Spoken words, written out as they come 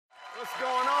What's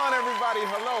going on, everybody?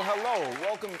 Hello, hello.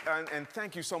 Welcome, and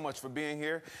thank you so much for being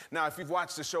here. Now, if you've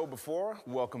watched the show before,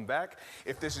 welcome back.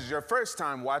 If this is your first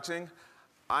time watching,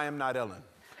 I am not Ellen.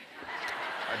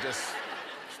 I just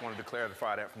wanted to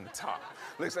clarify that from the top.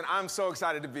 Listen, I'm so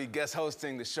excited to be guest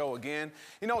hosting the show again.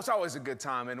 You know, it's always a good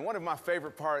time, and one of my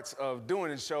favorite parts of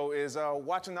doing the show is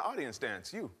watching the audience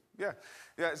dance.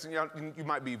 Yeah, so, you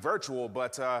might be virtual,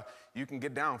 but you can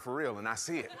get down for real, and I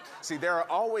see it. See, there are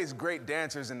always great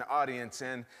dancers in the audience,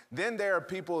 and then there are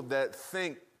people that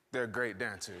think they're great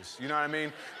dancers. You know what I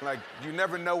mean? Like, you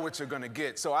never know what you're gonna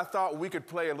get. So I thought we could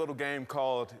play a little game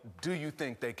called Do You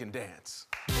Think They Can Dance?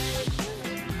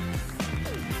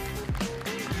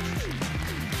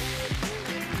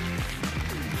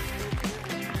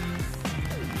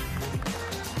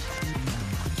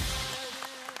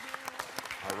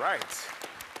 All right.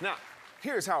 Now,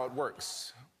 here's how it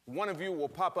works. One of you will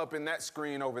pop up in that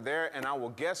screen over there, and I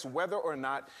will guess whether or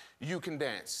not you can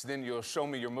dance. Then you'll show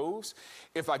me your moves.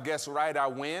 If I guess right, I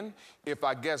win. If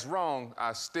I guess wrong,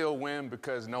 I still win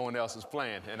because no one else is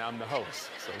playing, and I'm the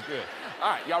host. So good. All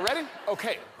right, y'all ready?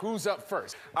 Okay, who's up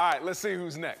first? All right, let's see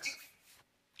who's next.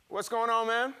 What's going on,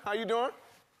 man? How you doing?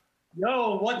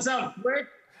 Yo, what's up, Rick?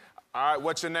 All right,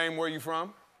 what's your name? Where you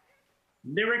from?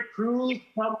 Lyrik Cruz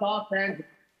from Los Angeles.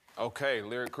 Okay,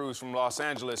 Lyrik Cruz from Los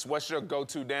Angeles. What's your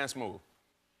go-to dance move?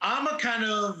 I'm a kind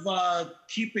of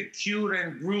keep it cute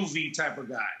and groovy type of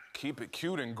guy. Keep it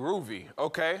cute and groovy.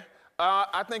 Okay.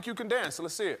 I think you can dance.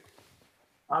 Let's see it.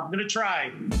 I'm gonna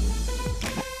try.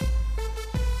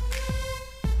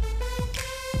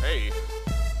 Hey.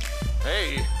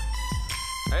 Hey.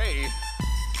 Hey.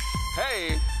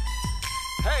 Hey.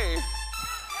 Hey.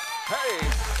 Hey.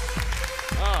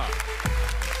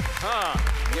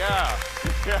 Yeah.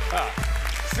 Yeah.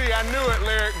 See, I knew it,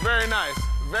 Lyrik. Very nice.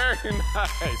 Very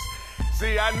nice.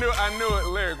 See, I knew it,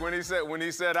 Lyrik, when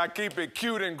he said I keep it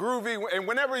cute and groovy. And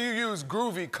whenever you use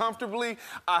groovy comfortably,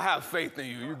 I have faith in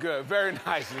you. You're good. Very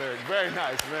nice, Lyrik. Very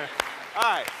nice, man. All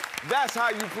right. That's how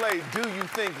you play Do You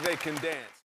Think They Can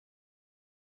Dance?